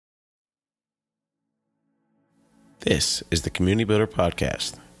This is the Community Builder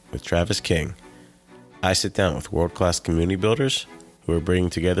Podcast with Travis King. I sit down with world-class community builders who are bringing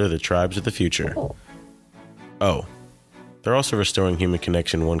together the tribes of the future. Oh, they're also restoring human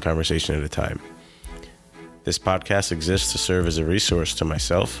connection one conversation at a time. This podcast exists to serve as a resource to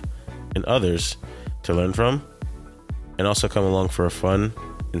myself and others to learn from, and also come along for a fun,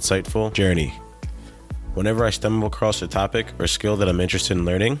 insightful journey. Whenever I stumble across a topic or skill that I'm interested in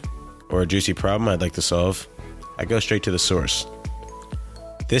learning, or a juicy problem I'd like to solve, I go straight to the source.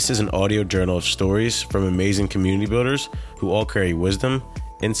 This is an audio journal of stories from amazing community builders who all carry wisdom,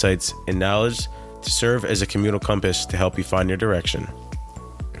 insights, and knowledge to serve as a communal compass to help you find your direction.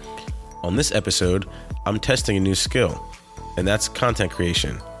 On this episode, I'm testing a new skill, and that's content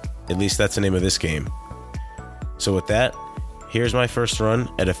creation. At least that's the name of this game. So with that, here's my first run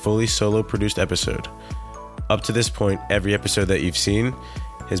at a fully solo produced episode. Up to this point, every episode that you've seen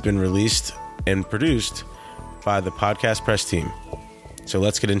has been released and produced by the podcast press team. So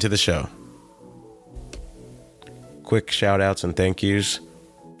let's get into the show. Quick shout outs and thank yous.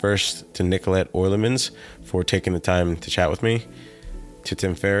 First to Nicolette Orlemans for taking the time to chat with me. To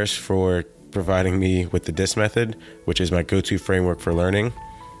Tim Ferriss for providing me with the DISC method, which is my go-to framework for learning.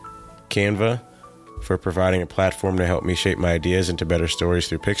 Canva for providing a platform to help me shape my ideas into better stories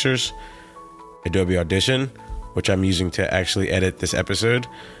through pictures. Adobe Audition, which I'm using to actually edit this episode.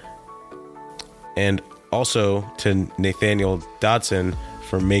 And also to Nathaniel Dodson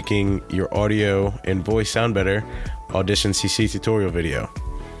for making your audio and voice sound better Audition CC tutorial video.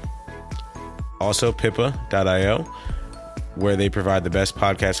 Also Pippa.io, where they provide the best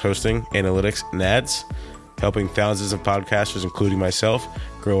podcast hosting, analytics, and ads, helping thousands of podcasters, including myself,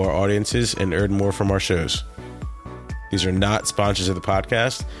 grow our audiences and earn more from our shows. These are not sponsors of the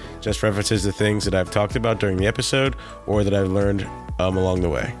podcast, just references to things that I've talked about during the episode or that I've learned along the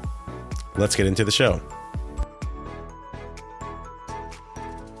way. Let's get into the show.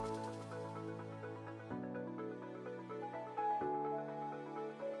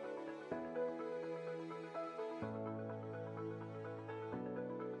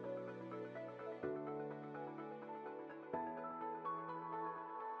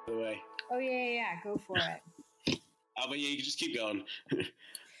 Oh, yeah, go for it. But yeah, you can just keep going.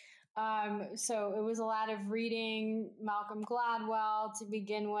 So it was a lot of reading Malcolm Gladwell to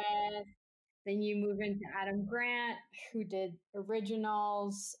begin with. Then you move into Adam Grant, who did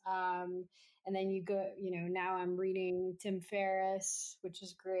originals. And then you go, now I'm reading Tim Ferriss, which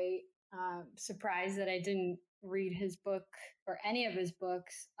is great. Surprised that I didn't read his book or any of his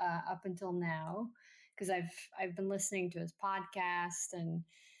books up until now, because I've been listening to his podcast, and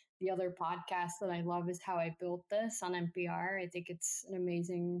the other podcast that I love is How I Built This on NPR. I think it's an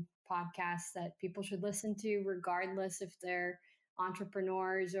amazing podcast that people should listen to, regardless if they're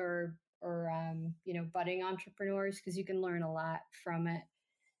entrepreneurs or budding entrepreneurs, because you can learn a lot from it.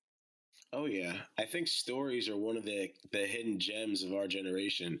 Oh yeah, I think stories are one of the hidden gems of our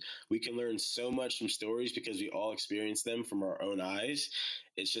generation. We can learn so much from stories because we all experience them from our own eyes.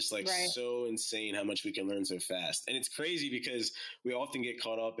 It's just like Right. So insane how much we can learn so fast. And it's crazy because we often get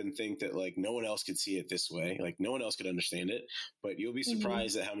caught up and think that like no one else could see it this way, like no one else could understand it. But you'll be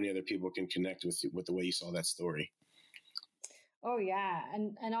surprised at how many other people can connect with the way you saw that story. Oh yeah,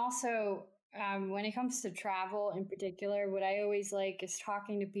 and also when it comes to travel in particular, what I always like is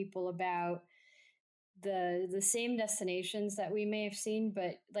talking to people about the same destinations that we may have seen,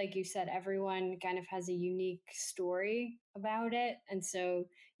 but like you said, everyone kind of has a unique story about it, and so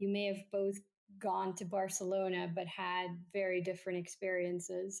you may have both gone to Barcelona but had very different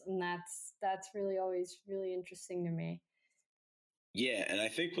experiences, and that's really always really interesting to me. Yeah, and I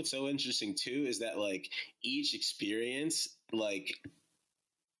think what's so interesting too is that like each experience like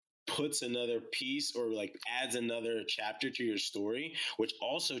puts another piece or like adds another chapter to your story, which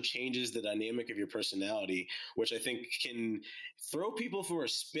also changes the dynamic of your personality, which I think can throw people for a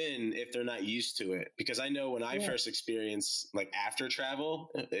spin if they're not used to it. Because I know when I first experienced like after travel,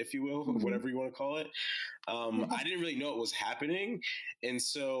 if you will, whatever you want to call it, I didn't really know what was happening. And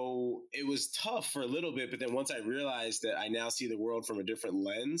so it was tough for a little bit. But then once I realized that I now see the world from a different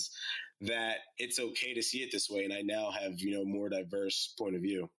lens, that it's okay to see it this way. And I now have, more diverse point of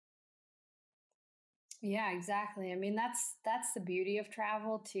view. Yeah, exactly. I mean, that's the beauty of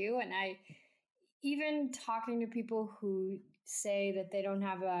travel too. And I even talking to people who say that they don't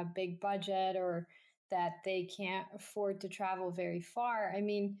have a big budget or that they can't afford to travel very far. I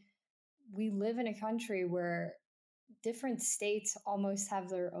mean, we live in a country where different states almost have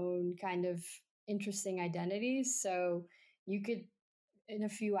their own kind of interesting identities. So you could, in a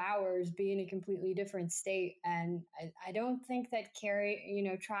few hours, be in a completely different state. And I don't think that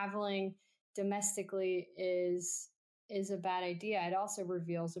traveling domestically is a bad idea. It also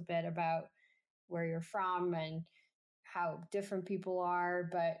reveals a bit about where you're from and how different people are,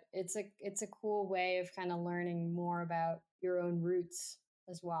 but it's a cool way of kind of learning more about your own roots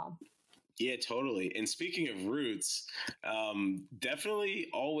as well. Yeah, totally. And speaking of roots, definitely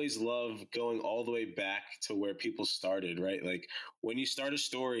always love going all the way back to where people started, right? Like when you start a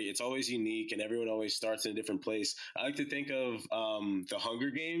story, it's always unique and everyone always starts in a different place. I like to think of the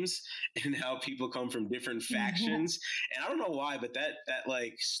Hunger Games and how people come from different factions. And I don't know why, but that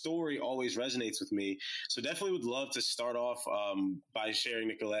like story always resonates with me. So definitely would love to start off by sharing,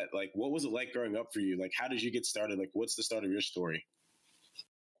 Nicolette, like what was it like growing up for you? Like how did you get started? Like what's the start of your story?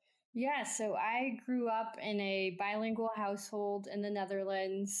 Yeah, so I grew up in a bilingual household in the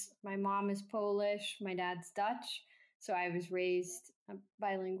Netherlands. My mom is Polish, my dad's Dutch, so I was raised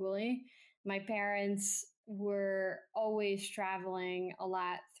bilingually. My parents were always traveling a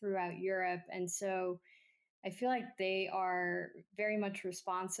lot throughout Europe, and so I feel like they are very much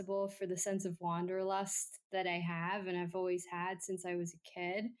responsible for the sense of wanderlust that I have and I've always had since I was a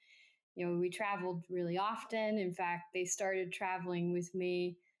kid. We traveled really often. In fact, they started traveling with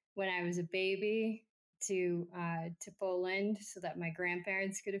me when I was a baby to Poland so that my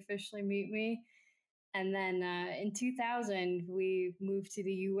grandparents could officially meet me. And then in 2000, we moved to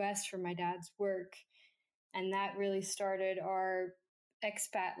the U.S. for my dad's work, and that really started our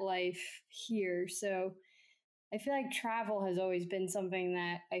expat life here. So I feel like travel has always been something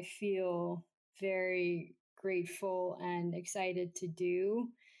that I feel very grateful and excited to do.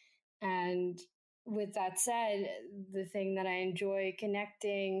 And with that said, the thing that I enjoy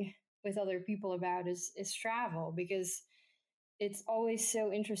connecting with other people about is travel, because it's always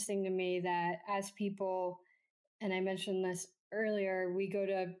so interesting to me that as people, and I mentioned this earlier, we go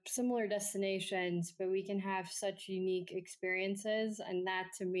to similar destinations, but we can have such unique experiences. And that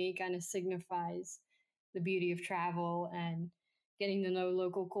to me kind of signifies the beauty of travel and getting to know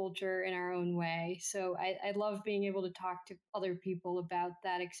local culture in our own way. So I love being able to talk to other people about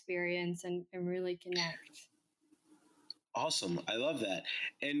that experience and really connect. Awesome. I love that.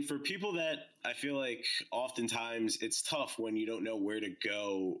 And for people that I feel like oftentimes it's tough when you don't know where to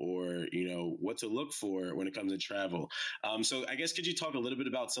go or, what to look for when it comes to travel. So I guess could you talk a little bit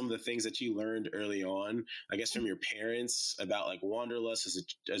about some of the things that you learned early on, I guess from your parents about like wanderlust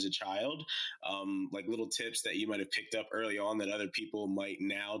as a child, like little tips that you might have picked up early on that other people might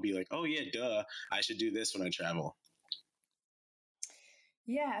now be like, oh yeah, duh, I should do this when I travel.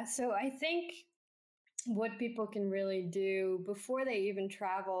 Yeah, so I think what people can really do before they even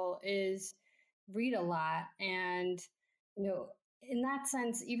travel is read a lot. And, you know, in that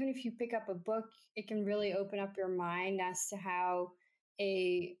sense, even if you pick up a book, it can really open up your mind as to how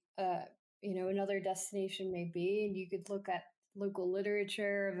another destination may be. And you could look at local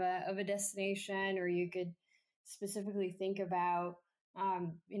literature of a destination, or you could specifically think about,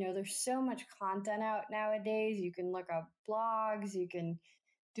 there's so much content out nowadays. You can look up blogs, you can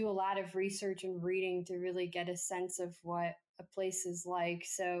do a lot of research and reading to really get a sense of what a place is like.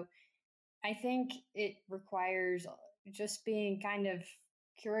 So I think it requires just being kind of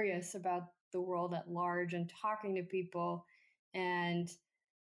curious about the world at large and talking to people, and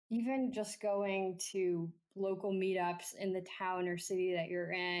even just going to local meetups in the town or city that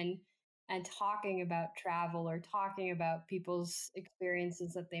you're in and talking about travel or talking about people's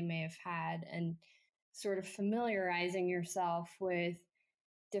experiences that they may have had, and sort of familiarizing yourself with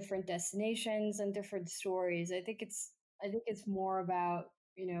different destinations and different stories. I think it's more about,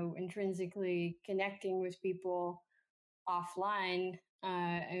 intrinsically connecting with people offline,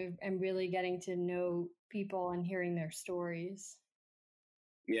 and really getting to know people and hearing their stories.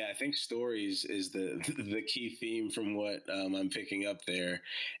 Yeah, I think stories is the the key theme from what I'm picking up there.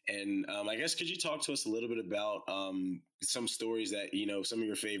 And I guess could you talk to us a little bit about some stories that some of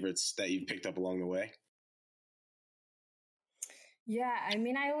your favorites that you've picked up along the way? Yeah, I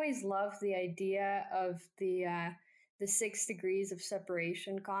mean, I always love the idea of the 6 degrees of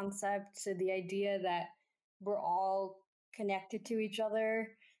separation concept. So the idea that we're all connected to each other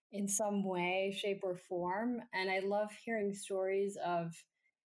in some way, shape, or form. And I love hearing stories of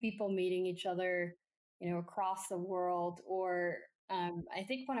people meeting each other, across the world. Or I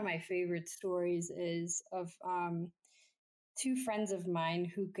think one of my favorite stories is of two friends of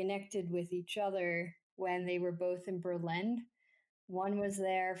mine who connected with each other when they were both in Berlin. One was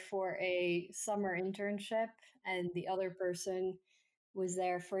there for a summer internship, and the other person was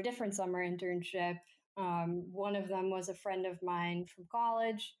there for a different summer internship. One of them was a friend of mine from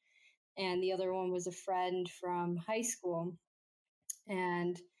college, and the other one was a friend from high school.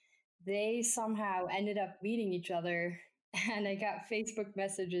 And they somehow ended up meeting each other and I got Facebook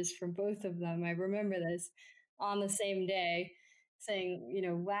messages from both of them. I remember this on the same day saying,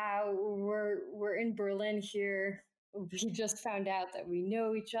 wow, we're in Berlin here. We just found out that we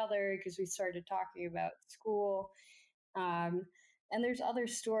know each other because we started talking about school. Um, and there's other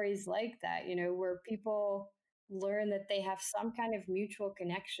stories like that, where people learn that they have some kind of mutual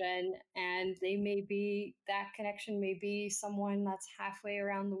connection, and that connection may be someone that's halfway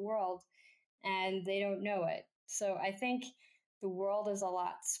around the world and they don't know it. So I think the world is a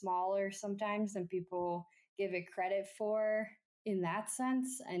lot smaller sometimes than people give it credit for in that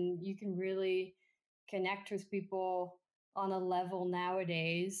sense. And you can really connect with people on a level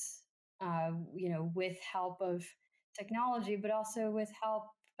nowadays, with help of technology, but also with help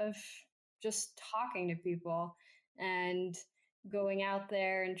of just talking to people and going out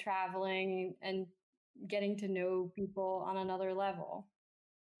there and traveling and getting to know people on another level.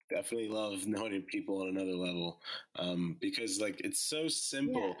 Definitely love knowing people on another level, because like it's so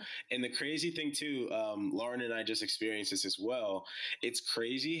simple. Yeah. And the crazy thing too, Lauren and I just experienced this as well. It's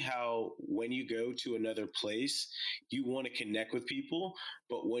crazy how when you go to another place, you want to connect with people,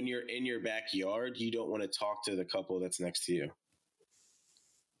 but when you're in your backyard, you don't want to talk to the couple that's next to you.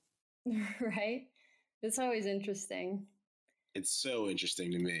 Right? It's always interesting. It's so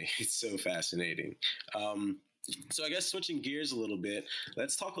interesting to me. It's so fascinating. So I guess switching gears a little bit,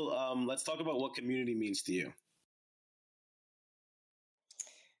 let's talk about what community means to you.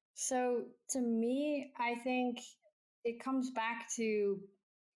 So to me, I think it comes back to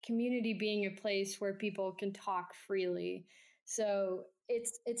community being a place where people can talk freely. So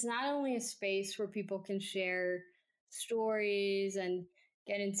it's not only a space where people can share stories and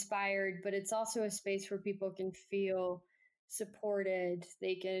get inspired, but it's also a space where people can feel supported.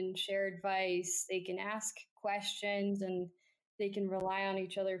 They can share advice, they can ask questions, and they can rely on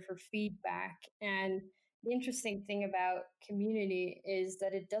each other for feedback. And the interesting thing about community is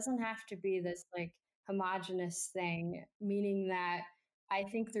that it doesn't have to be this like homogenous thing, meaning that I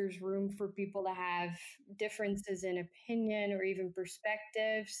think there's room for people to have differences in opinion or even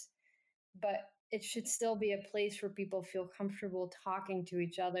perspectives, but it should still be a place where people feel comfortable talking to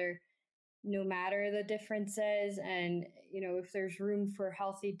each other no matter the differences. And, if there's room for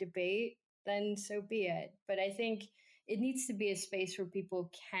healthy debate, then so be it. But I think it needs to be a space where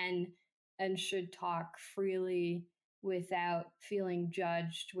people can and should talk freely without feeling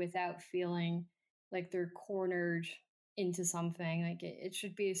judged, without feeling like they're cornered into something. Like it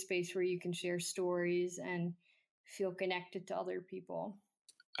should be a space where you can share stories and feel connected to other people.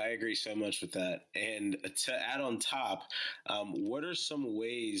 I agree so much with that. And to add on top, what are some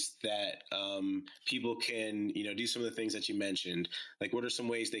ways that people can, do some of the things that you mentioned? Like, what are some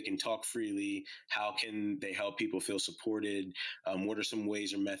ways they can talk freely? How can they help people feel supported? What are some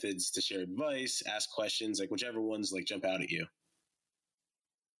ways or methods to share advice, ask questions, like whichever ones like jump out at you?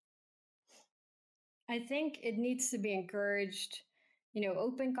 I think it needs to be encouraged,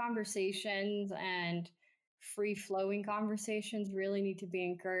 open conversations and free flowing conversations really need to be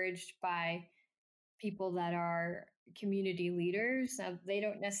encouraged by people that are community leaders. They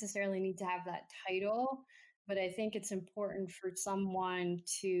don't necessarily need to have that title, but I think it's important for someone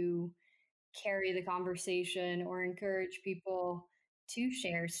to carry the conversation or encourage people to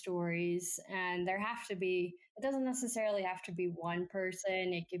share stories. And it doesn't necessarily have to be one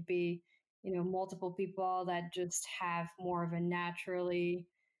person. It could be, multiple people that just have more of a naturally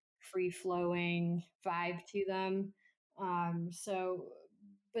free flowing vibe to them. So,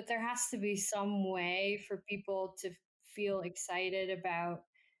 but there has to be some way for people to feel excited about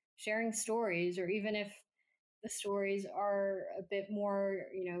sharing stories, or even if the stories are a bit more,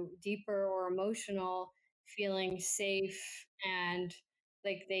 deeper or emotional, feeling safe and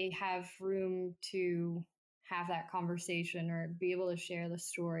like they have room to have that conversation or be able to share the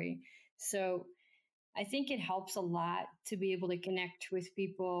story. So I think it helps a lot to be able to connect with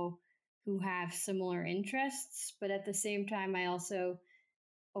people who have similar interests. But at the same time, I also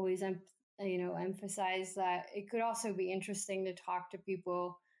always emphasize that it could also be interesting to talk to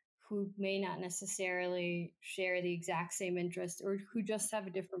people who may not necessarily share the exact same interest or who just have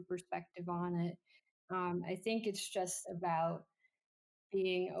a different perspective on it. I think it's just about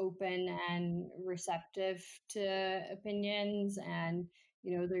being open and receptive to opinions. And,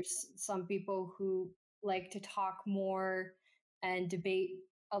 there's some people who like to talk more and debate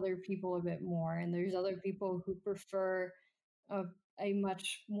other people a bit more. And there's other people who prefer a, a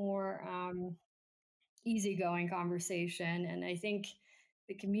much more easygoing conversation. And I think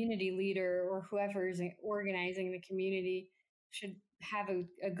the community leader or whoever is organizing the community should have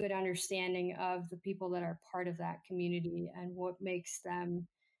a good understanding of the people that are part of that community and what makes them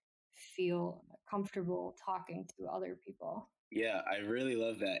feel comfortable talking to other people. Yeah, I really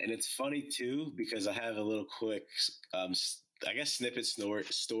love that. And it's funny too, because I have a little quick, I guess, snippet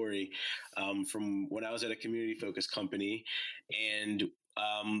story from when I was at a community focused company. And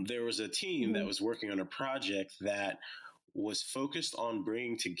there was a team that Mm-hmm. was working on a project that was focused on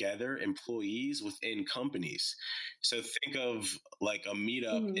bringing together employees within companies. So think of like a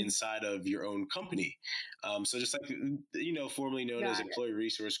meetup Mm-hmm. inside of your own company. So just like, formerly known as Got it. employee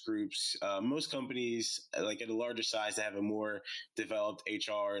resource groups, most companies like at a larger size that have a more developed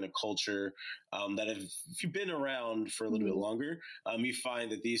HR and a culture that have, if you've been around for a little bit Mm-hmm. longer, you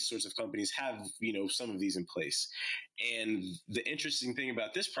find that these sorts of companies have, some of these in place. And the interesting thing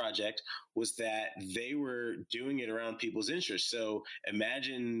about this project was that they were doing it around people's interests. So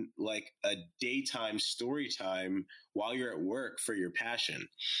imagine like a daytime story time while you're at work for your passion.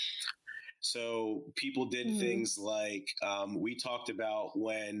 So people did Mm-hmm. things like we talked about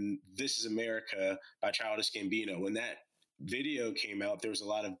when This Is America by Childish Gambino. When that video came out, there was a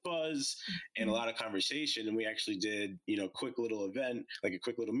lot of buzz and a lot of conversation. And we actually did, quick little event, like a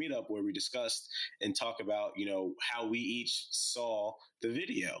quick little meetup where we discussed and talk about, how we each saw the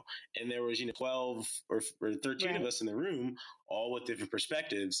video. And there was, 12 or 13 of Right. us in the room, all with different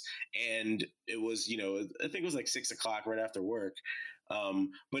perspectives. And it was, I think it was like 6 o'clock right after work.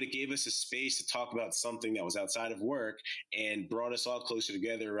 But it gave us a space to talk about something that was outside of work and brought us all closer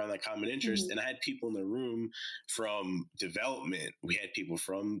together around that common interest. Mm-hmm. And I had people in the room from development. We had people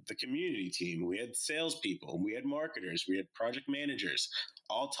from the community team. We had salespeople. We had marketers. We had project managers,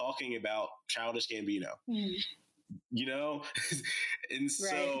 all talking about Childish Gambino. Mm-hmm. And Right.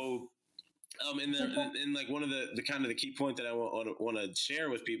 so. And like one of the kind of the key point that I want to share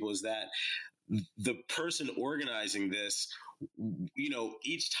with people is that the person organizing this,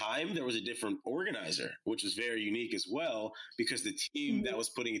 each time there was a different organizer, which was very unique as well, because the team that was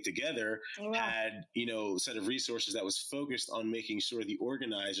putting it together Oh, wow. had, a set of resources that was focused on making sure the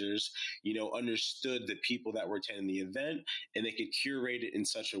organizers, understood the people that were attending the event, and they could curate it in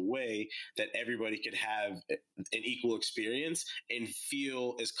such a way that everybody could have an equal experience and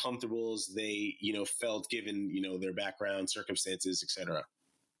feel as comfortable as they, felt given, their background, circumstances, etc.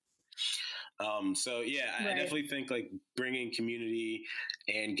 So yeah, I Right. definitely think like bringing community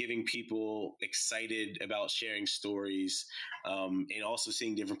and giving people excited about sharing stories, and also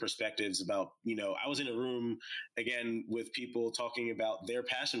seeing different perspectives about, I was in a room again with people talking about their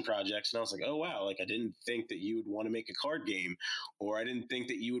passion projects, and I was like, oh wow, like I didn't think that you would want to make a card game, or I didn't think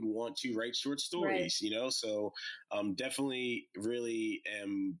that you would want to write short Right. stories, So definitely really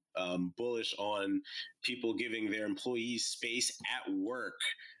am bullish on people giving their employees space at work.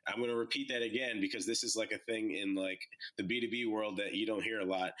 I'm going to repeat that again because this is like a thing in like the B2B world that you don't hear a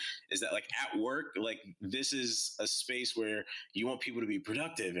lot, is that like at work, like this is a space where you want people to be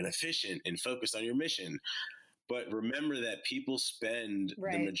productive and efficient and focused on your mission. But remember that people spend the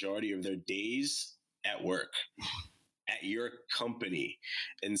Right. majority of their days at work, at your company.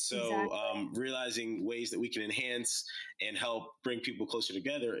 And so Exactly. realizing ways that we can enhance and help bring people closer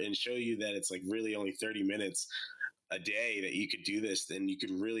together and show you that it's like really only 30 minutes a day that you could do this, then you could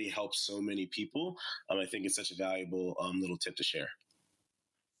really help so many people. I think it's such a valuable little tip to share.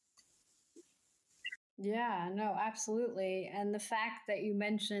 Yeah, no, absolutely. And the fact that you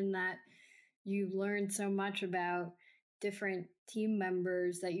mentioned that you learned so much about different team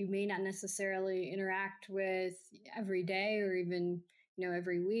members that you may not necessarily interact with every day or even,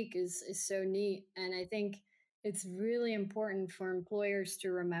 every week is so neat. And I think it's really important for employers to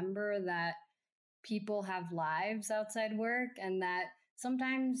remember that people have lives outside work and that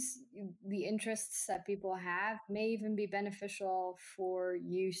sometimes the interests that people have may even be beneficial for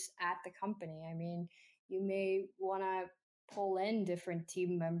use at the company. I mean, you may want to pull in different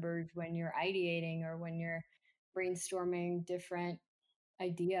team members when you're ideating or when you're brainstorming different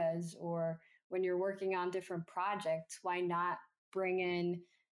ideas or when you're working on different projects. Why not bring in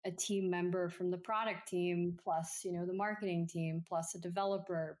a team member from the product team plus, the marketing team plus a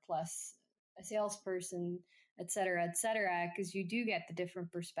developer plus a salesperson, et cetera, because you do get the different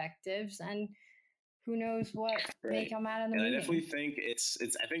perspectives and who knows what may Right. come out of the And I definitely meeting.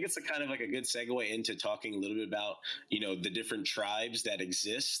 think I think it's a kind of like a good segue into talking a little bit about, the different tribes that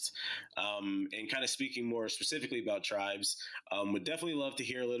exist, and kind of speaking more specifically about tribes. Would definitely love to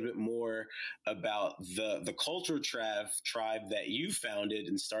hear a little bit more about the CultureTrav tribe that you founded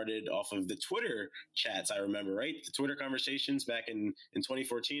and started off of the Twitter chats. I remember, right? The Twitter conversations back in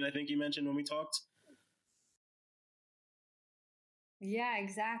 2014, I think you mentioned when we talked. Yeah,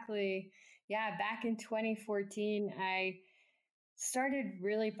 exactly. Yeah, back in 2014, I started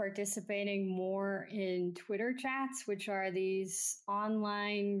really participating more in Twitter chats, which are these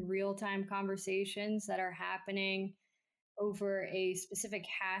online real time conversations that are happening over a specific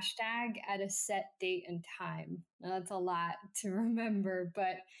hashtag at a set date and time. Now, that's a lot to remember,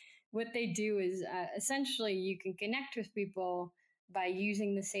 but what they do is essentially you can connect with people by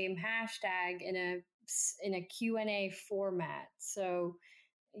using the same hashtag in a Q&A format. So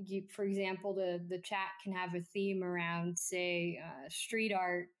for example, the chat can have a theme around, say, street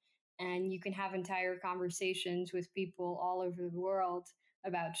art, and you can have entire conversations with people all over the world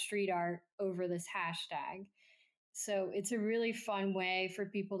about street art over this hashtag. So it's a really fun way for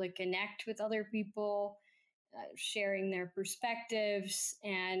people to connect with other people, sharing their perspectives.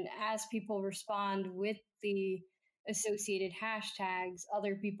 And as people respond with the associated hashtags,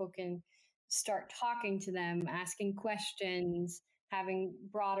 other people can start talking to them, asking questions, having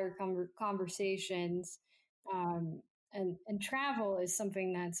broader conversations. And travel is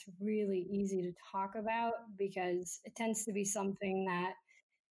something that's really easy to talk about because it tends to be something that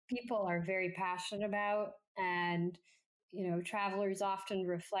people are very passionate about. And travelers often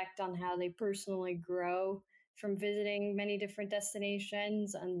reflect on how they personally grow from visiting many different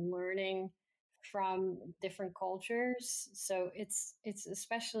destinations and learning from different cultures. So it's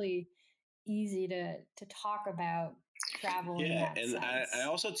especially easy to talk about travel in Yeah, that and I sense.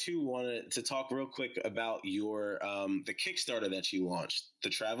 also too wanted to talk real quick about your the Kickstarter that you launched, the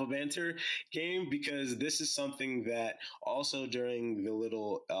Travel Banter game, because this is something that also during the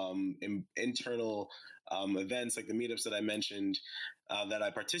little internal events like the meetups that I mentioned that I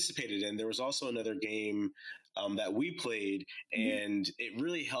participated in, there was also another game that we played, Mhm. and it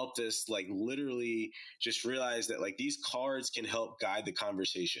really helped us like literally just realize that like these cards can help guide the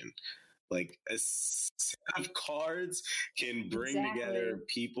conversation. Like a set of cards can bring Exactly. together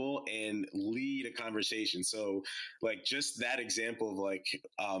people and lead a conversation. So, like just that example of like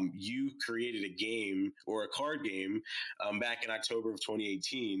you created a game or a card game back in October of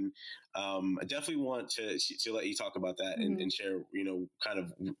 2018. I definitely want to let you talk about that Mhm. and share, kind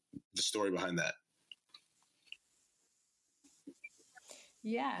of the story behind that.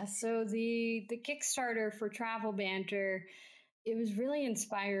 Yeah, so the Kickstarter for Travel Banter, it was really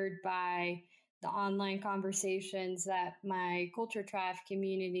inspired by the online conversations that my CultureTrav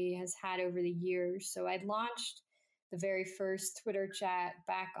community has had over the years. So I'd launched the very first Twitter chat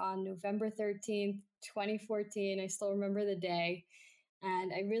back on November 13th, 2014. I still remember the day.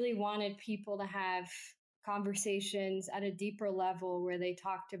 And I really wanted people to have conversations at a deeper level where they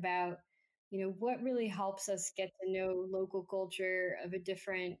talked about, what really helps us get to know local culture of a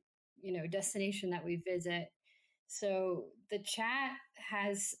different, destination that we visit. So the chat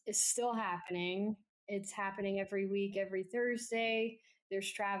is still happening. It's happening every week, every Thursday. There's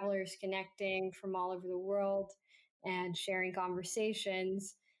travelers connecting from all over the world and sharing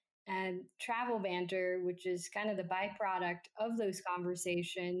conversations. And travel banter, which is kind of the byproduct of those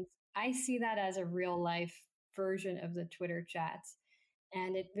conversations, I see that as a real life version of the Twitter chats.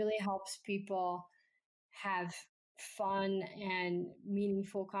 And it really helps people have fun and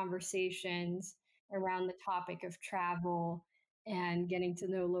meaningful conversations around the topic of travel and getting to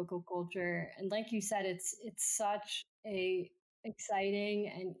know local culture. And like you said, it's such a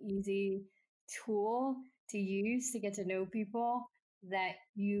exciting and easy tool to use to get to know people that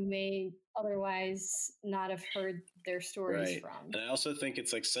you may otherwise not have heard their stories Right. from. And I also think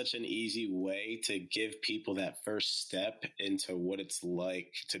it's like such an easy way to give people that first step into what it's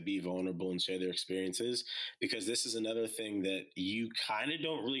like to be vulnerable and share their experiences. Because this is another thing that you kind of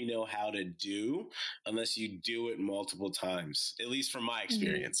don't really know how to do unless you do it multiple times, at least from my Mhm.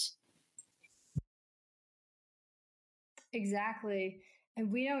 experience. Exactly.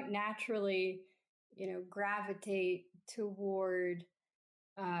 And we don't naturally, gravitate toward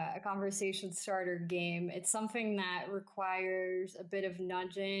a conversation starter game. It's something that requires a bit of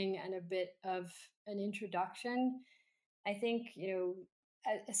nudging and a bit of an introduction. I think,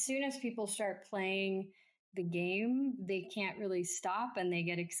 as soon as people start playing the game, they can't really stop and they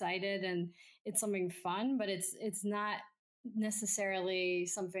get excited and it's something fun, but it's not necessarily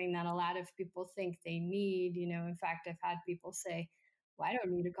something that a lot of people think they need. In fact, I've had people say, well, I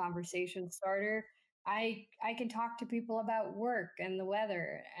don't need a conversation starter. I can talk to people about work and the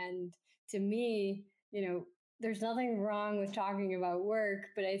weather. And to me, there's nothing wrong with talking about work,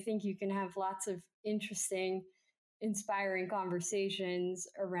 but I think you can have lots of interesting, inspiring conversations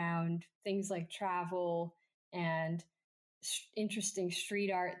around things like travel and interesting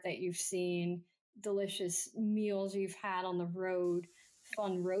street art that you've seen, delicious meals you've had on the road,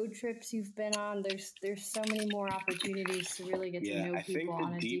 fun road trips you've been on. There's so many more opportunities to really get to Yeah, know I people think the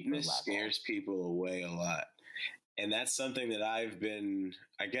on a deeper deepness level. scares people away a lot. And that's something that I've been,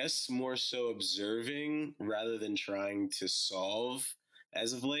 I guess, more so observing rather than trying to solve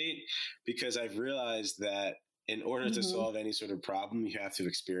as of late, because I've realized that in order to Mm-hmm. solve any sort of problem, you have to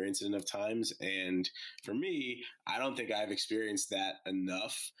experience it enough times. And for me, I don't think I've experienced that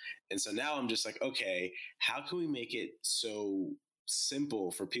enough. And so now I'm just like, okay, how can we make it so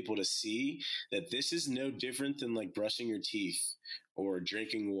simple for people to see that this is no different than like brushing your teeth or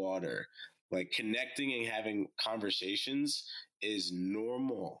drinking water? Like connecting and having conversations is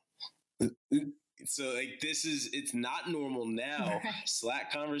normal. So like it's not normal now. Right.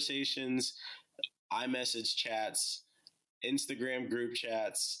 Slack conversations, iMessage chats, Instagram group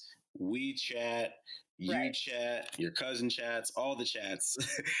chats, WeChat, you Right. chat, your cousin chats, all the chats.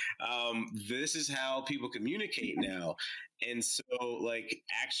 This is how people communicate now. And so like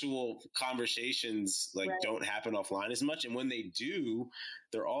actual conversations like Right. don't happen offline as much. And when they do,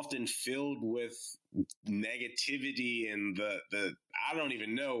 they're often filled with negativity and the I don't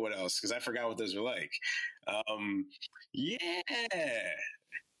even know what else because I forgot what those were like. Um, yeah.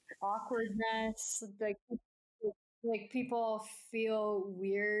 Awkwardness, like people feel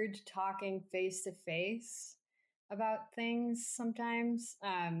weird talking face to face about things sometimes.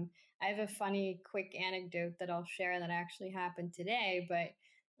 I have a funny quick anecdote that I'll share that actually happened today, but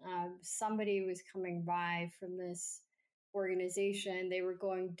somebody was coming by from this organization. They were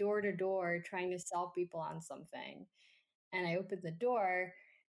going door to door trying to sell people on something. And I opened the door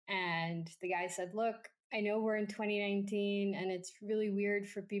and the guy said, "Look, I know we're in 2019 and it's really weird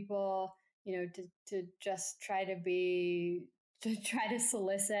for people, to just try to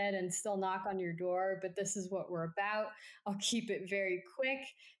solicit and still knock on your door, but this is what we're about. I'll keep it very quick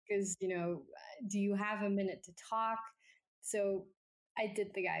because, do you have a minute to talk?" So I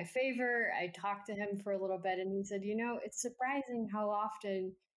did the guy a favor. I talked to him for a little bit and he said, "It's surprising how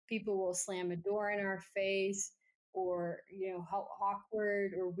often people will slam a door in our face, or how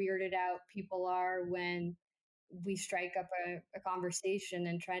awkward or weirded out people are when we strike up a conversation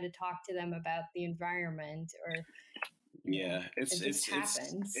and try to talk to them about the environment, or Yeah, it just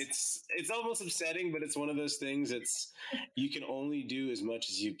happens." it's almost upsetting, but it's one of those things. It's you can only do as much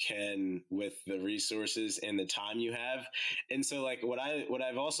as you can with the resources and the time you have. And so, like what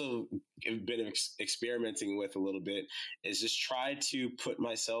I've also been experimenting with a little bit is just try to put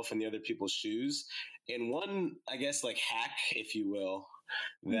myself in the other people's shoes. And one, I guess, like hack, if you will,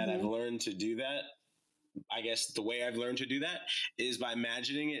 that I've Mm-hmm. learned to do that. I guess the way I've learned to do that is by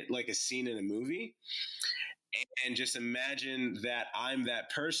imagining it like a scene in a movie and just imagine that I'm that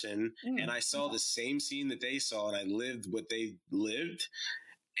person and I saw the same scene that they saw and I lived what they lived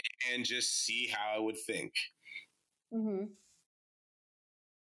and just see how I would think. Mm-hmm.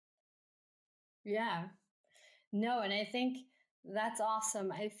 Yeah. No, and I think that's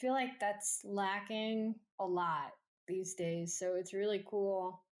awesome. I feel like that's lacking a lot these days. So it's really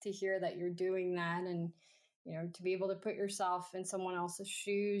cool to hear that you're doing that, and to be able to put yourself in someone else's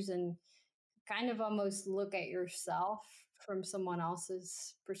shoes and kind of almost look at yourself from someone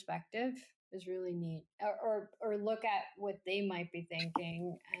else's perspective is really neat. Or look at what they might be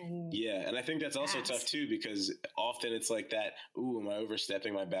thinking and Yeah, and I think that's also tough ask. too because often it's like that, ooh, am I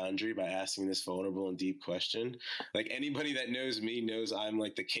overstepping my boundary by asking this vulnerable and deep question? Like anybody that knows me knows I'm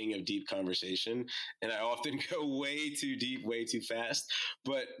like the king of deep conversation and I often go way too deep, way too fast.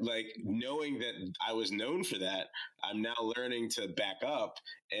 But like knowing that I was known for that, I'm now learning to back up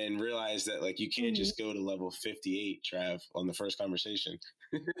and realize that like you can't Mhm. just go to level 58, Trav, on the first conversation.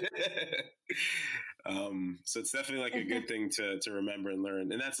 So it's definitely like a good thing to remember and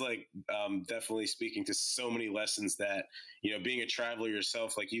learn. And that's like definitely speaking to so many lessons that, being a traveler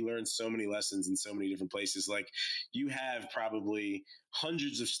yourself, like you learn so many lessons in so many different places. Like you have probably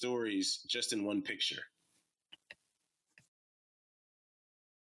hundreds of stories just in one picture.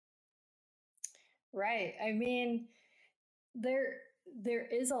 Right. I mean, there there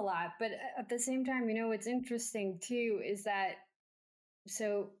is a lot, but at the same time, what's interesting too is that,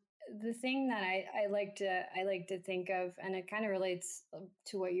 so the thing that I like to think of, and it kind of relates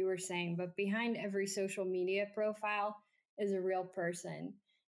to what you were saying, but behind every social media profile is a real person.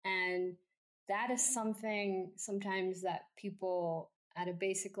 And that is something sometimes that people at a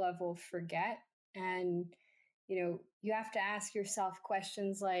basic level forget. And you have to ask yourself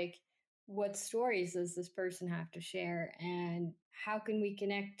questions like, what stories does this person have to share, and how can we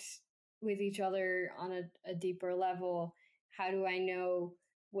connect with each other on a deeper level? How do I know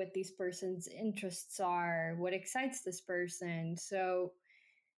what these person's interests are, what excites this person? So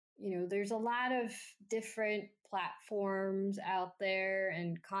there's a lot of different platforms out there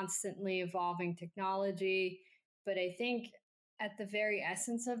and constantly evolving technology, but I think at the very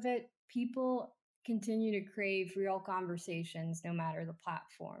essence of it, people continue to crave real conversations no matter the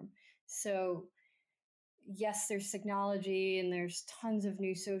platform. So, yes, there's technology and there's tons of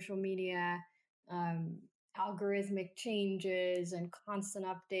new social media, um, algorithmic changes, and constant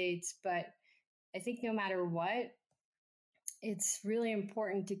updates. But I think no matter what, it's really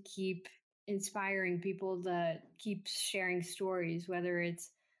important to keep inspiring people to keep sharing stories, whether it's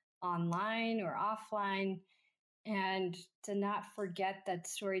online or offline, and to not forget that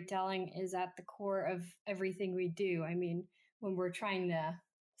storytelling is at the core of everything we do. I mean, when we're trying to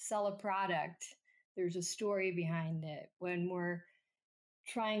sell a product, there's a story behind it. When we're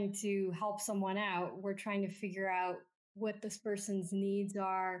trying to help someone out, we're trying to figure out what this person's needs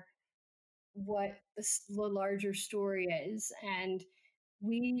are, what the larger story is. And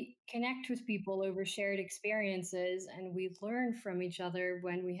we connect with people over shared experiences, and we learn from each other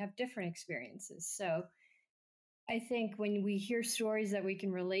when we have different experiences. So I think when we hear stories that we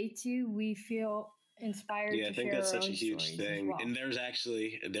can relate to, we feel inspired Yeah, I to think share that's our such a own huge stories as thing. well. And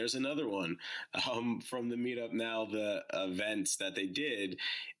there's another one from the meetup now, the events that they did.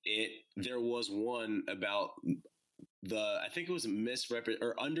 There was one about I think it was misrepre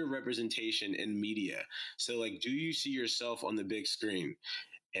or underrepresentation in media. So like, do you see yourself on the big screen?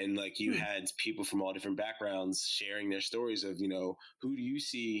 And like, you had people from all different backgrounds sharing their stories of, who do you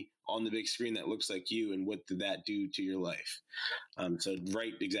see on the big screen that looks like you, and what did that do to your life? So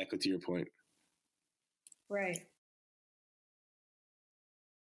right, exactly to your point. Right.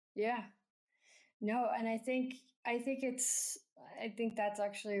 Yeah. No, and I think that's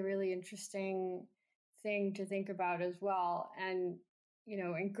actually a really interesting thing to think about as well. And,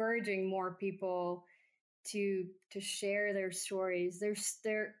 encouraging more people to share their stories.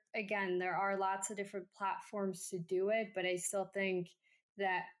 There are lots of different platforms to do it, but I still think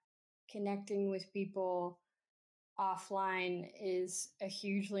that connecting with people offline is a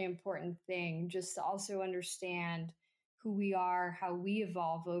hugely important thing, just to also understand who we are, how we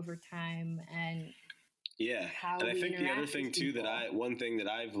evolve over time, and Yeah. how And I we think the other interact thing with too, people. one thing that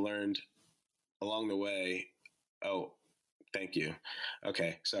I've learned along the way. Oh, thank you.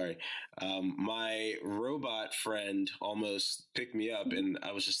 Okay, sorry. My robot friend almost picked me up, and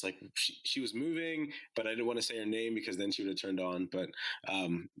I was just like, she was moving, but I didn't want to say her name because then she would have turned on. But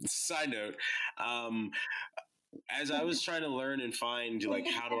side note, as I was trying to learn and find, like,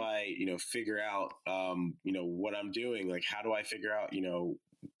 how do I, figure out, what I'm doing? Like, how do I figure out,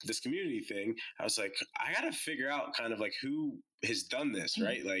 this community thing? I was like, I got to figure out kind of like who has done this,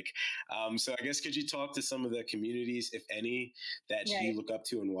 right? Like, so I guess, could you talk to some of the communities, if any, that you Right. look up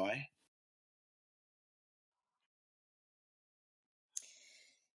to, and why?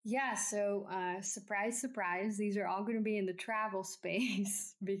 Yeah, so surprise, surprise, these are all going to be in the travel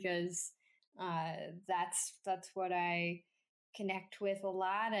space because uh, that's what I connect with a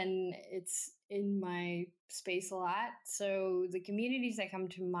lot, and it's in my space a lot. So the communities that come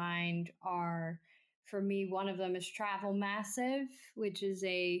to mind are, for me, one of them is Travel Massive, which is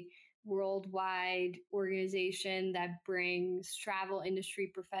a worldwide organization that brings travel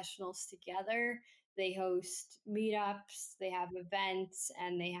industry professionals together. They host meetups, they have events,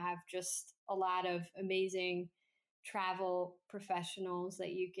 and they have just a lot of amazing travel professionals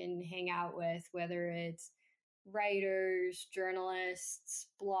that you can hang out with, whether it's writers, journalists,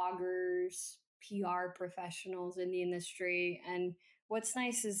 bloggers, PR professionals in the industry. And what's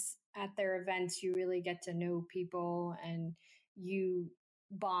nice is at their events, you really get to know people and you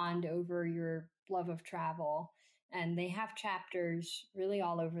bond over your love of travel. And they have chapters really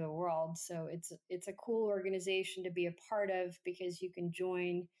all over the world. So it's a cool organization to be a part of because you can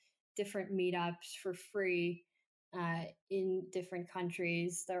join different meetups for free in different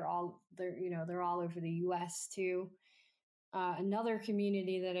countries. They're all over the U.S. too. Another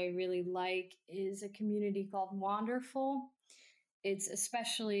community that I really like is a community called Wanderful. It's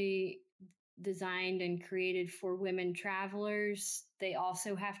especially designed and created for women travelers. They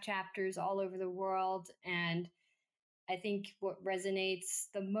also have chapters all over the world. And I think what resonates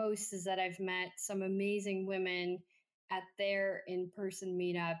the most is that I've met some amazing women at their in person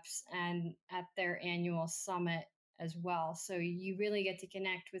meetups and at their annual summit as well. So you really get to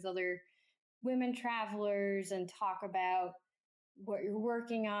connect with other women travelers and talk about what you're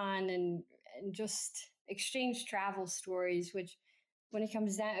working on, and just exchange travel stories, which when it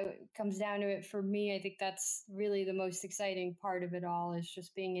comes down to it, for me, I think that's really the most exciting part of it all, is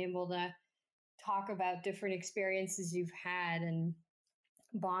just being able to talk about different experiences you've had and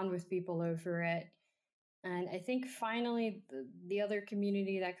bond with people over it. And I think finally, the other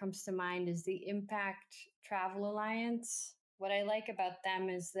community that comes to mind is the Impact Travel Alliance. What I like about them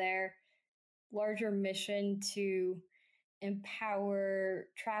is their larger mission to empower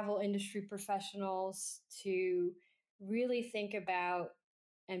travel industry professionals to really think about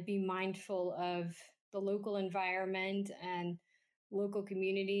and be mindful of the local environment and local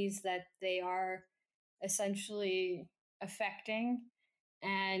communities that they are essentially affecting.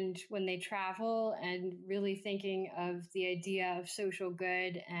 And when they travel, and really thinking of the idea of social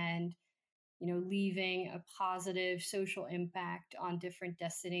good and leaving a positive social impact on different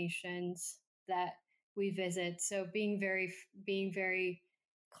destinations that we visit. So being very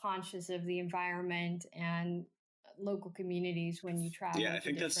conscious of the environment and local communities when you travel. Yeah, I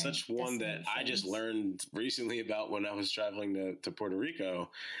think that's such one that I just learned recently about when I was traveling to Puerto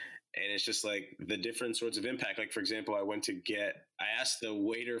Rico. And it's just like the different sorts of impact. Like, for example, I asked the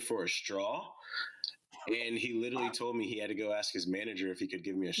waiter for a straw, and he literally told me he had to go ask his manager if he could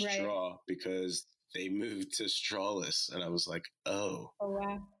give me a straw because they moved to strawless. And I was like, oh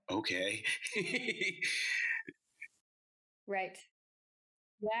wow. Okay. Right.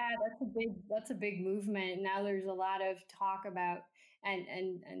 Yeah, that's a big movement. Now there's a lot of talk about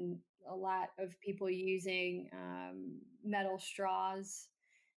and a lot of people using metal straws,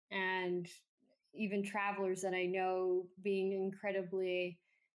 and even travelers that I know being incredibly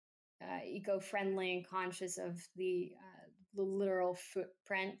eco-friendly and conscious of the literal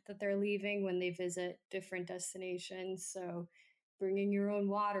footprint that they're leaving when they visit different destinations. So bringing your own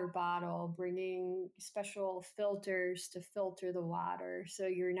water bottle, bringing special filters to filter the water so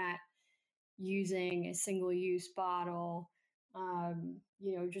you're not using a single-use bottle.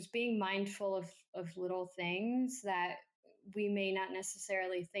 Just being mindful of little things that we may not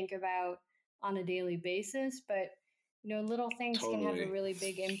necessarily think about on a daily basis, but little things can have a really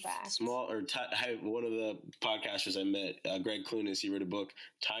big impact. One of the podcasters I met, Greg Clunis, he wrote a book,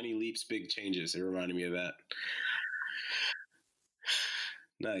 Tiny Leaps, Big Changes. It reminded me of that.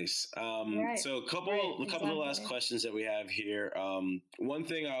 Nice. So a couple of the last questions that we have here. One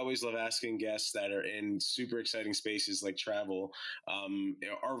thing I always love asking guests that are in super exciting spaces like travel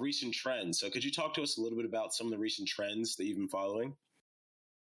are recent trends. So could you talk to us a little bit about some of the recent trends that you've been following?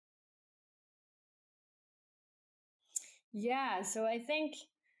 Yeah, so I think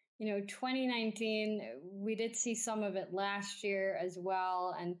 2019, we did see some of it last year as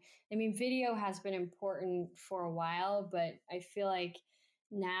well. And I mean, video has been important for a while, but I feel like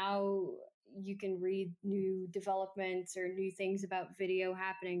now you can read new developments or new things about video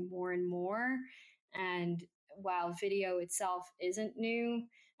happening more and more. And while video itself isn't new,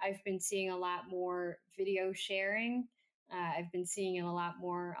 I've been seeing a lot more video sharing. I've been seeing it a lot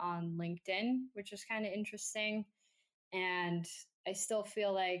more on LinkedIn, which is kind of interesting. And I still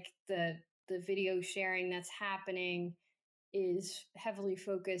feel like the video sharing that's happening is heavily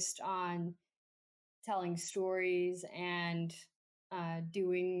focused on telling stories and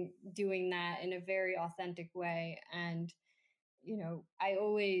doing that in a very authentic way. And I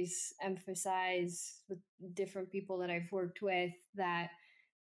always emphasize with different people that I've worked with that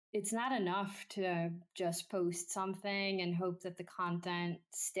it's not enough to just post something and hope that the content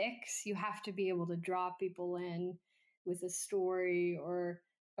sticks. You have to be able to draw people in with a story or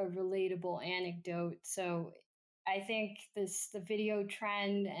a relatable anecdote. So I think the video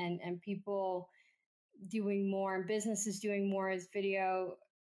trend and people doing more and businesses doing more as video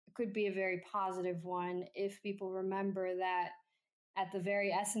could be a very positive one if people remember that at the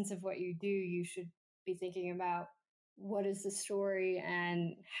very essence of what you do, you should be thinking about what is the story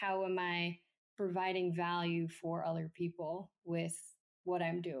and how am I providing value for other people with what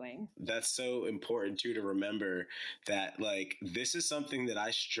I'm doing. That's so important too, to remember that like this is something that I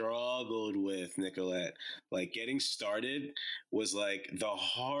struggled with, Nicolette. Like getting started was like the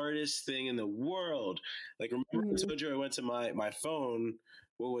hardest thing in the world. Like remember I told you I went to my phone,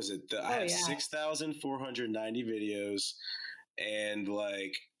 what was it? I had 6,490 videos and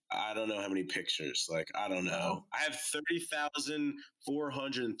like I don't know how many pictures. Like, I don't know. Wow. I have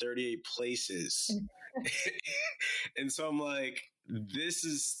 30,438 places. And so I'm like, this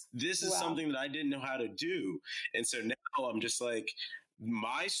is something that I didn't know how to do. And so now I'm just like,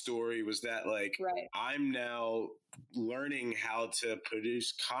 my story was that like, I'm now learning how to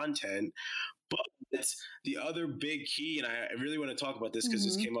produce content. But that's the other big key, and I really want to talk about this because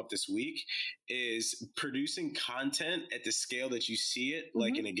this came up this week, is producing content at the scale that you see it,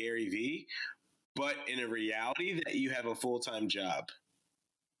 like in a Gary Vee, but in a reality that you have a full-time job.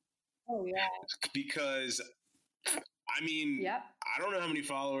 Oh, yeah. Because, I mean, I don't know how many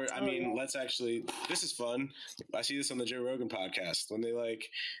followers. I mean, this is fun. I see this on the Joe Rogan podcast when they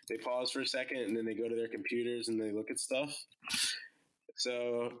pause for a second and then they go to their computers and they look at stuff.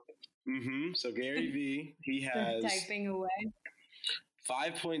 So Gary Vee, he has typing away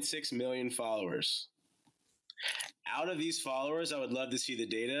 5.6 million followers. out of these followers, I would love to see the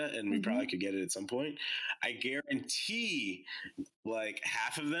data, and we probably could get it at some point. I guarantee like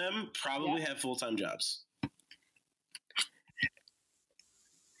half of them probably have full-time jobs.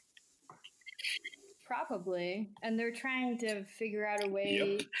 Probably. And they're trying to figure out a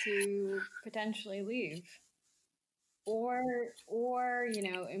way to potentially leave or,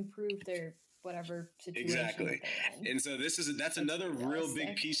 improve their whatever situation. Exactly. And so that's another real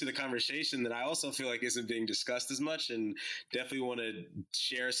big piece of the conversation that I also feel like isn't being discussed as much, and definitely want to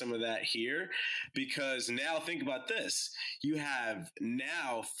share some of that here, because now think about this. You have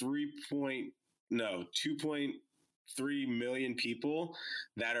now 2.3 million people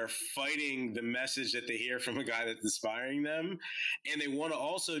that are fighting the message that they hear from a guy that's inspiring them. And they want to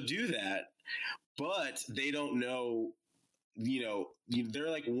also do that, but they don't know, they're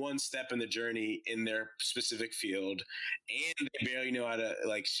like one step in the journey in their specific field, and they barely know how to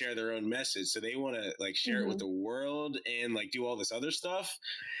like share their own message. So they want to like share it with the world and like do all this other stuff.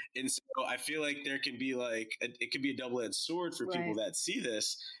 And so I feel like there can be it could be a double-edged sword for people that see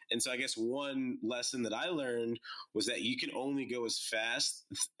this. And so I guess one lesson that I learned was that you can only go as fast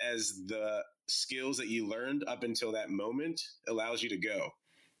as the skills that you learned up until that moment allows you to go.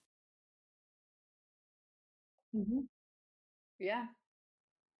 Yeah,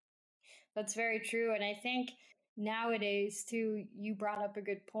 that's very true. And I think nowadays too, you brought up a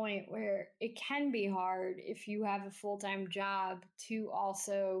good point where it can be hard if you have a full-time job to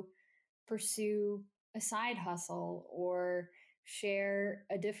also pursue a side hustle or share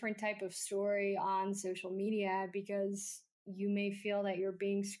a different type of story on social media, because you may feel that you're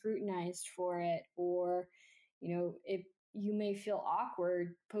being scrutinized for it, or if you may feel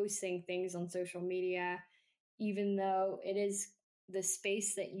awkward posting things on social media, even though it is the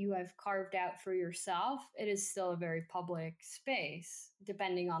space that you have carved out for yourself. It is still a very public space,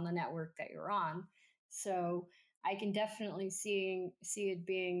 depending on the network that you're on. So I can definitely see it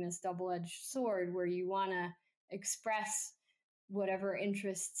being this double-edged sword where you want to express whatever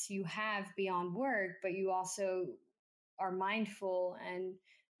interests you have beyond work, but you also are mindful and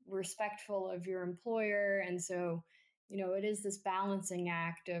respectful of your employer. And so, it is this balancing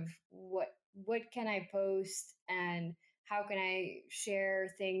act of what can I post and how can I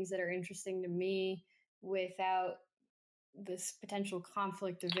share things that are interesting to me without this potential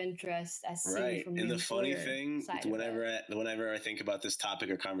conflict of interest as seen from the and the funny employer thing, side whenever I think about this topic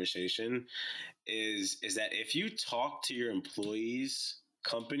or conversation, is that if you talk to your employees,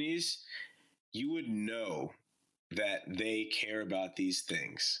 companies, you would know that they care about these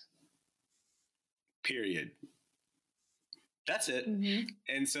things. Period. That's it.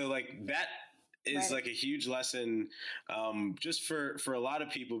 And so like that is like a huge lesson, just for a lot of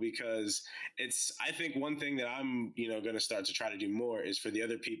people, because I think one thing that I'm, going to start to try to do more is for the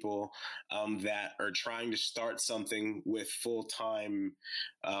other people, that are trying to start something with full-time,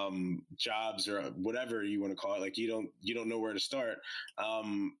 jobs or whatever you want to call it. Like you don't know where to start.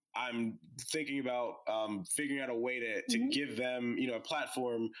 I'm thinking about figuring out a way to give them, a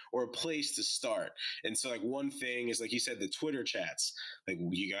platform or a place to start. And so like one thing is, like you said, the Twitter chats. Like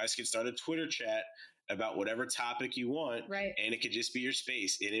you guys could start a Twitter chat about whatever topic you want, and it could just be your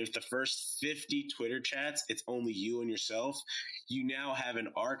space. And if the first 50 Twitter chats, it's only you and yourself, you now have an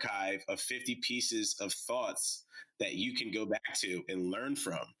archive of 50 pieces of thoughts that you can go back to and learn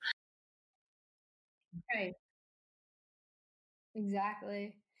from. Right.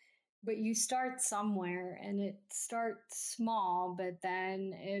 Exactly. But you start somewhere, and it starts small, but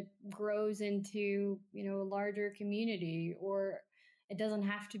then it grows into, a larger community, or it doesn't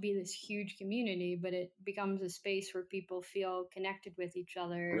have to be this huge community, but it becomes a space where people feel connected with each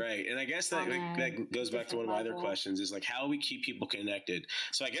other. Right. And I guess that goes back to one of my other questions, is like, how do we keep people connected?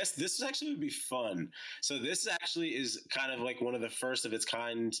 So I guess this actually would be fun. So this actually is kind of like one of the first of its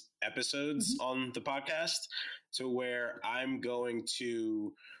kind episodes on the podcast, to where I'm going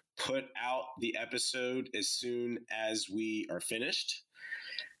to put out the episode as soon as we are finished.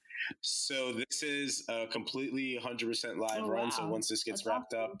 So this is a completely 100% live run. So once this gets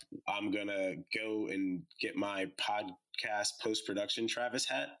wrapped up, I'm going to go and get my podcast post-production Travis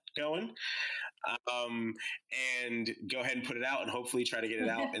hat going, and go ahead and put it out, and hopefully try to get it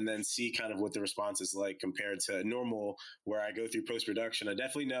out and then see kind of what the response is like compared to normal, where I go through post-production. I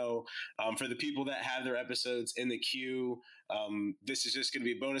definitely know, for the people that have their episodes in the queue, this is just going to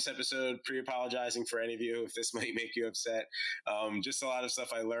be a bonus episode, pre-apologizing for any of you if this might make you upset. Just a lot of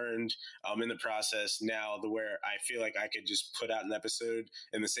stuff I learned in the process now, where I feel like I could just put out an episode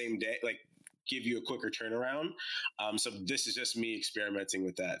in the same day, like give you a quicker turnaround. So this is just me experimenting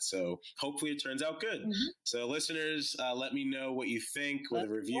with that. So hopefully it turns out good. Mm-hmm. So listeners, let me know what you think with a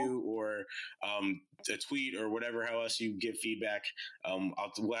review or a tweet or whatever, how else you give feedback. I'm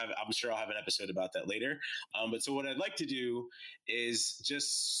sure I'll have an episode about that later. But so what I'd like to do is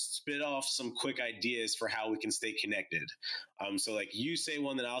just spit off some quick ideas for how we can stay connected. So like you say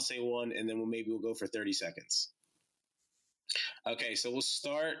one, then I'll say one, and then we'll go for 30 seconds. Okay, so we'll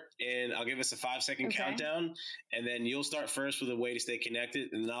start, and I'll give us a 5-second countdown, and then you'll start first with a way to stay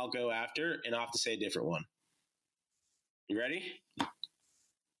connected, and then I'll go after, and I'll have to say a different one. You ready?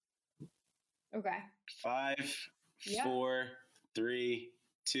 Okay. 5, 4, 3,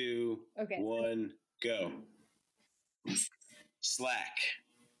 2, 1, go. Slack.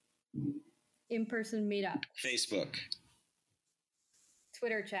 In-person meetup. Facebook.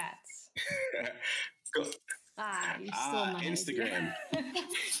 Twitter chats. Go. You stole my Instagram.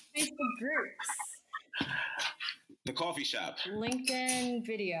 Facebook groups. The coffee shop. LinkedIn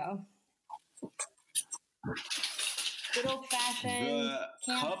video. Good old-fashioned the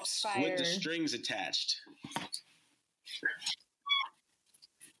cups with the strings attached.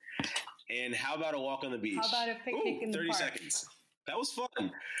 And how about a walk on the beach? How about a picnic in the park? 30 seconds. That was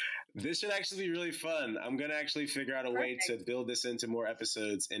fun. This should actually be really fun. I'm going to actually figure out a way to build this into more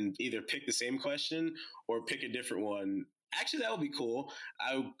episodes and either pick the same question or pick a different one. Actually, that would be cool.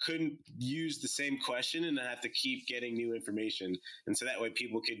 I couldn't use the same question and I have to keep getting new information. And so that way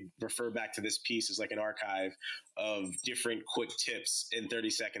people could refer back to this piece as like an archive of different quick tips in 30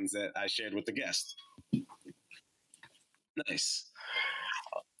 seconds that I shared with the guest. Nice.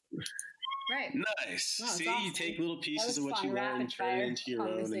 Right. Nice. See, awesome. You take little pieces of what you learn, turn it into your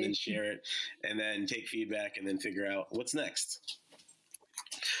own, and then share it, and then take feedback, and then figure out what's next.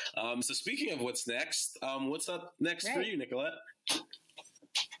 So speaking of what's next, what's up next for you, Nicolette?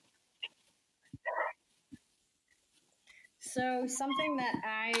 So something that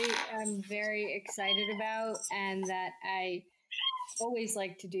I am very excited about and that I always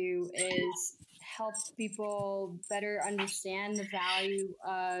like to do is help people better understand the value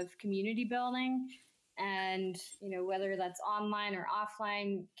of community building. And, whether that's online or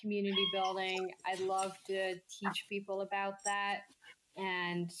offline community building, I'd love to teach people about that.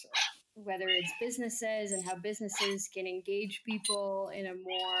 And whether it's businesses and how businesses can engage people in a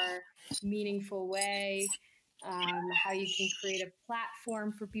more meaningful way, how you can create a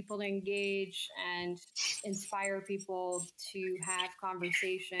platform for people to engage and inspire people to have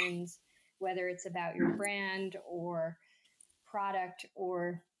conversations, whether it's about your brand or product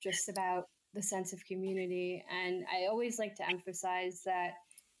or just about the sense of community. And I always like to emphasize that,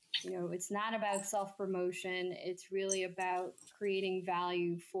 it's not about self-promotion. It's really about creating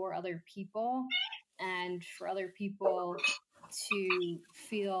value for other people and for other people to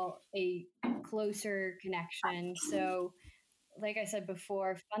feel a closer connection. So, like I said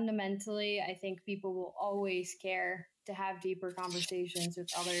before, fundamentally, I think people will always care to have deeper conversations with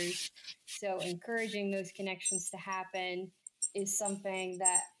others. So encouraging those connections to happen is something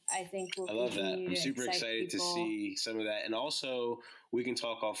that I think will I love that. I'm super excited to see some of that. And also, we can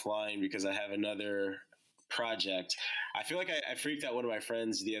talk offline because I have another project. I feel like I freaked out one of my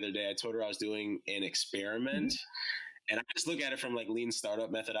friends the other day. I told her I was doing an experiment. And I just look at it from like lean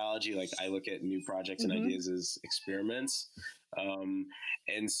startup methodology. Like I look at new projects and ideas as experiments.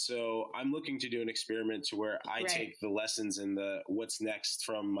 And so I'm looking to do an experiment to where I take the lessons and the what's next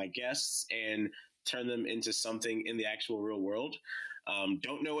from my guests and turn them into something in the actual real world.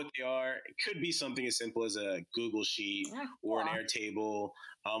 Don't know what they are. It could be something as simple as a Google Sheet or an Airtable,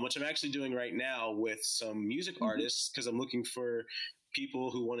 which I'm actually doing right now with some music artists because I'm looking for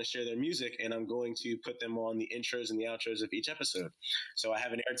people who want to share their music, and I'm going to put them on the intros and the outros of each episode. So I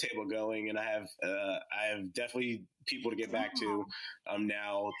have an Airtable going, and I have definitely people to get back to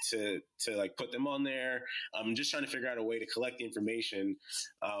now to like put them on there. I'm just trying to figure out a way to collect the information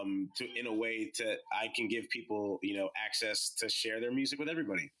in a way to I can give people access to share their music with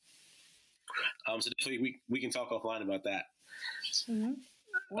everybody. So definitely we can talk offline about that.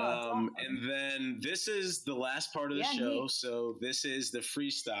 Wow, and then this is the last part of the show. So this is the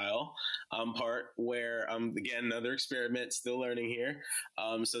freestyle part where again, another experiment, still learning here.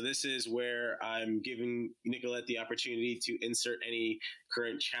 So this is where I'm giving Nicolette the opportunity to insert any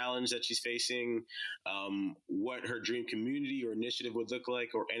current challenge that she's facing, what her dream community or initiative would look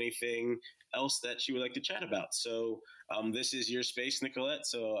like, or anything else that she would like to chat about. So this is your space, Nicolette.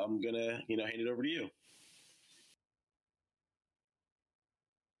 So I'm gonna hand it over to you.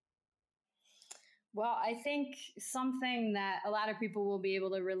 Well, I think something that a lot of people will be able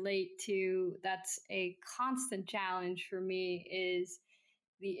to relate to that's a constant challenge for me is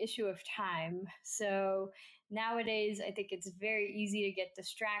the issue of time. So nowadays, I think it's very easy to get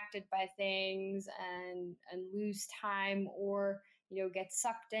distracted by things and lose time, or get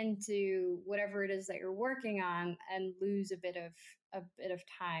sucked into whatever it is that you're working on and lose a bit of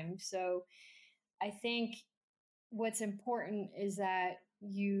time. So I think what's important is that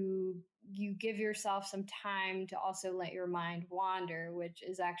you give yourself some time to also let your mind wander, which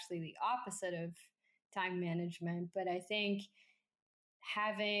is actually the opposite of time management. But I think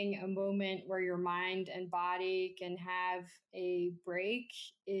having a moment where your mind and body can have a break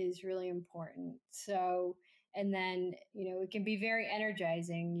is really important. So, and then, it can be very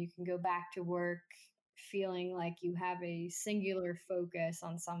energizing. You can go back to work feeling like you have a singular focus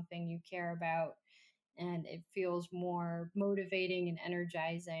on something you care about, and it feels more motivating and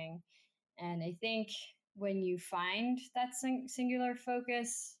energizing. And I think when you find that singular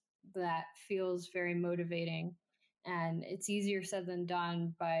focus, that feels very motivating. And it's easier said than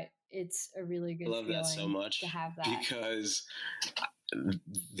done, but it's a really I good love that so feeling much to have that. because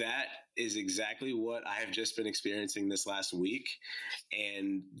that is exactly what I have just been experiencing this last week.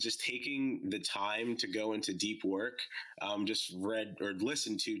 And just taking the time to go into deep work, just read or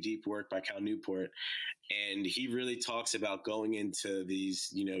listened to Deep Work by Cal Newport. And he really talks about going into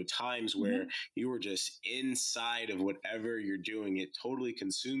these, times where you are just inside of whatever you're doing. It totally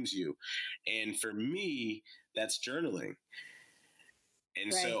consumes you. And for me, that's journaling.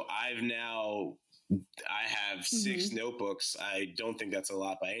 And so I have 6 notebooks. I don't think that's a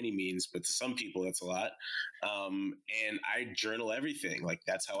lot by any means, but to some people that's a lot. And I journal everything. Like,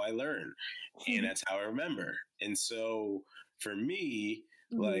 that's how I learn, and that's how I remember. And so for me,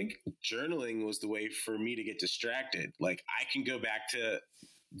 like, journaling was the way for me to get distracted. Like, I can go back to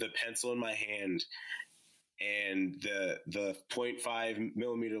the pencil in my hand and the 0.5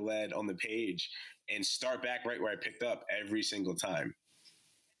 millimeter lead on the page and start back right where I picked up every single time.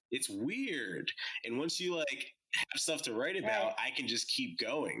 It's weird. And once you have stuff to write about, I can just keep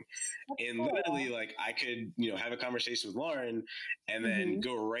going. That's and cool. Literally, I could, have a conversation with Lauren and then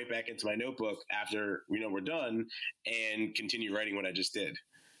go right back into my notebook after, we're done, and continue writing what I just did.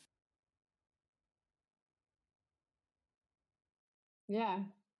 Yeah.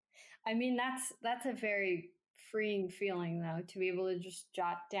 I mean, that's a very freeing feeling, though, to be able to just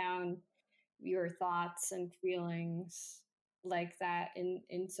jot down your thoughts and feelings like that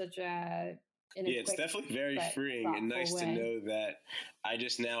in such a it's definitely very freeing and nice to know that I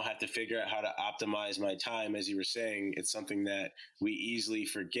just now have to figure out how to optimize my time. As you were saying, it's something that we easily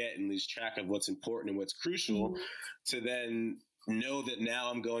forget and lose track of what's important and what's crucial, to then know that now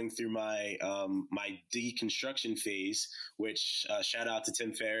I'm going through my my deconstruction phase, which shout out to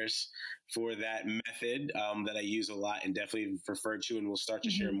Tim Ferriss for that method that I use a lot and definitely refer to, and we'll start to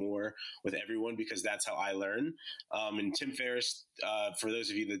share more with everyone because that's how I learn. And Tim Ferriss, for those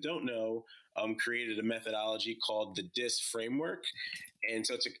of you that don't know, created a methodology called the DISC framework. And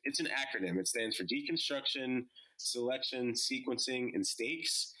so it's an acronym. It stands for deconstruction, selection, sequencing, and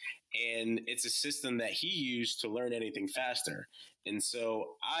stakes. And it's a system that he used to learn anything faster. And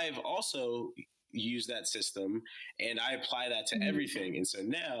so I've also used that system and I apply that to everything. And so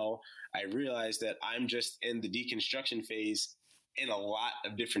now I realize that I'm just in the deconstruction phase in a lot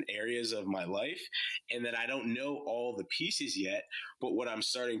of different areas of my life, and that I don't know all the pieces yet. But what I'm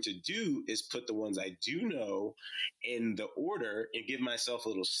starting to do is put the ones I do know in the order and give myself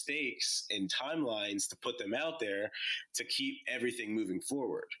little stakes and timelines to put them out there to keep everything moving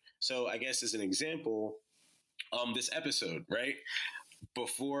forward. So I guess as an example, this episode, right?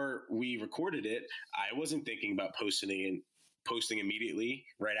 Before we recorded it, I wasn't thinking about posting immediately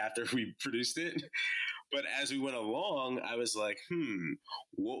right after we produced it. But as we went along, I was like,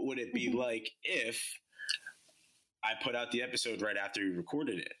 what would it be like if I put out the episode right after we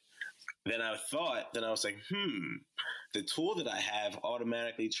recorded it? Then I was like, the tool that I have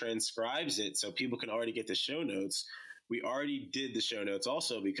automatically transcribes it so people can already get the show notes. We already did the show notes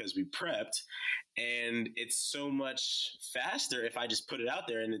also because we prepped, and it's so much faster if I just put it out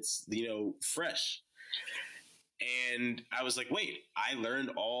there and it's, fresh. And I was like, wait, I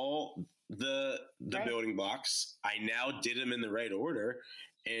learned all the building blocks. I now did them in the right order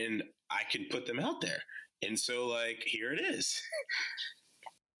and I can put them out there. And so here it is.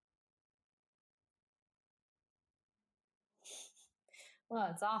 Well,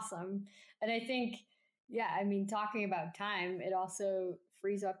 it's awesome. And I think, talking about time, it also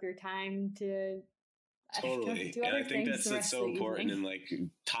frees up your time to totally. And I think that's so important. And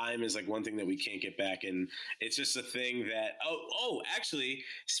time is one thing that we can't get back. And it's just a thing that, actually,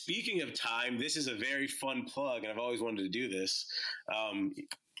 speaking of time, this is a very fun plug. And I've always wanted to do this.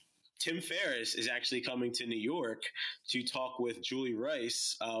 Tim Ferriss is actually coming to New York to talk with Julie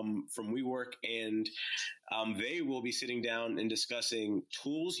Rice from WeWork, and they will be sitting down and discussing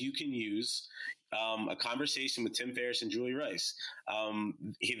tools you can use. A conversation with Tim Ferriss and Julie Rice.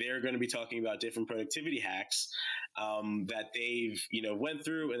 They're going to be talking about different productivity hacks that they've, went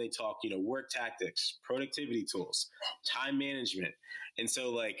through, and they talk, work tactics, productivity tools, time management. And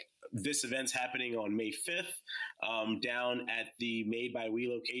so this event's happening on May 5th down at the Made by We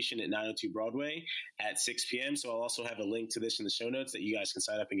location at 902 Broadway at 6 p.m. So I'll also have a link to this in the show notes that you guys can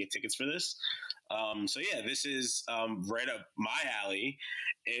sign up and get tickets for this. This is right up my alley.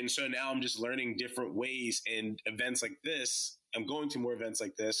 And so now I'm just learning different ways and events like this. I'm going to more events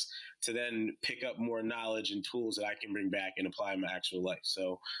like this to then pick up more knowledge and tools that I can bring back and apply in my actual life.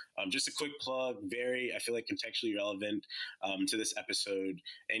 So just a quick plug, I feel like contextually relevant to this episode.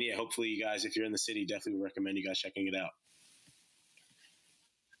 And yeah, hopefully you guys, if you're in the city, definitely would recommend you guys checking it out.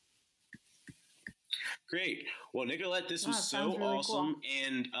 Great. Well, Nicolette, this was so really awesome.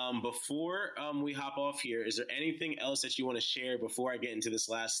 Cool. And before we hop off here, is there anything else that you want to share before I get into this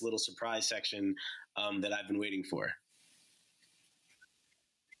last little surprise section that I've been waiting for?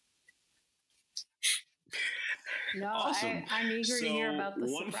 No, awesome. I'm eager to hear about the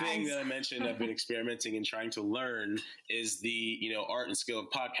one surprise. Thing that I mentioned I've been experimenting and trying to learn is the art and skill of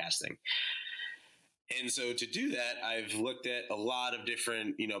podcasting. And so to do that, I've looked at a lot of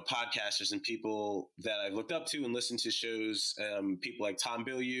different, podcasters and people that I've looked up to and listened to shows, people like Tom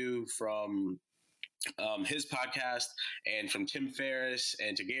Bilyeu from his podcast, and from Tim Ferriss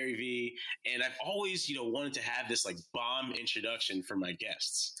and to Gary Vee. And I've always, wanted to have this bomb introduction for my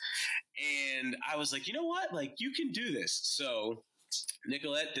guests. And I was like, you know what? You can do this. So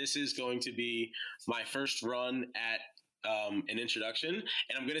Nicolette, this is going to be my first run at an introduction, and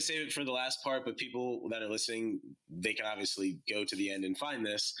I'm going to save it for the last part, but people that are listening, they can obviously go to the end and find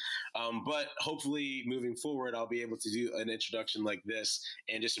this. But hopefully moving forward, I'll be able to do an introduction like this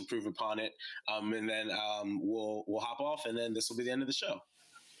and just improve upon it. And then we'll hop off, and then this will be the end of the show.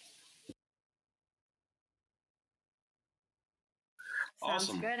 Sounds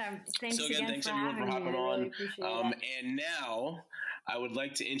awesome. Good. Thanks thanks everyone for hopping on. Really and now I would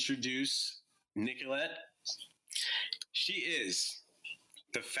like to introduce Nicolette. She is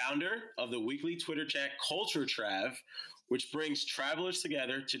the founder of the weekly Twitter chat CultureTrav, which brings travelers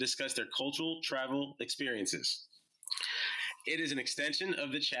together to discuss their cultural travel experiences. It is an extension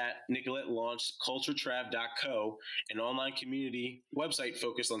of the chat. Nicolette launched CultureTrav.co, an online community website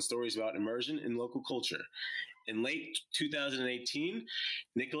focused on stories about immersion in local culture. In late 2018,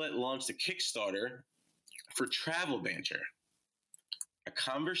 Nicolette launched a Kickstarter for Travel Banter, a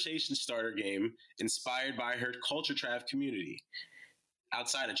conversation starter game inspired by her CultureTrav community.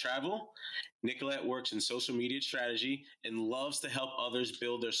 Outside of travel, Nicolette works in social media strategy and loves to help others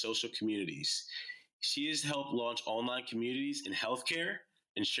build their social communities. She has helped launch online communities in healthcare,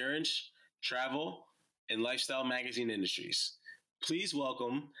 insurance, travel, and lifestyle magazine industries. Please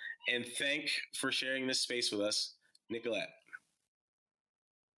welcome and thank for sharing this space with us, Nicolette.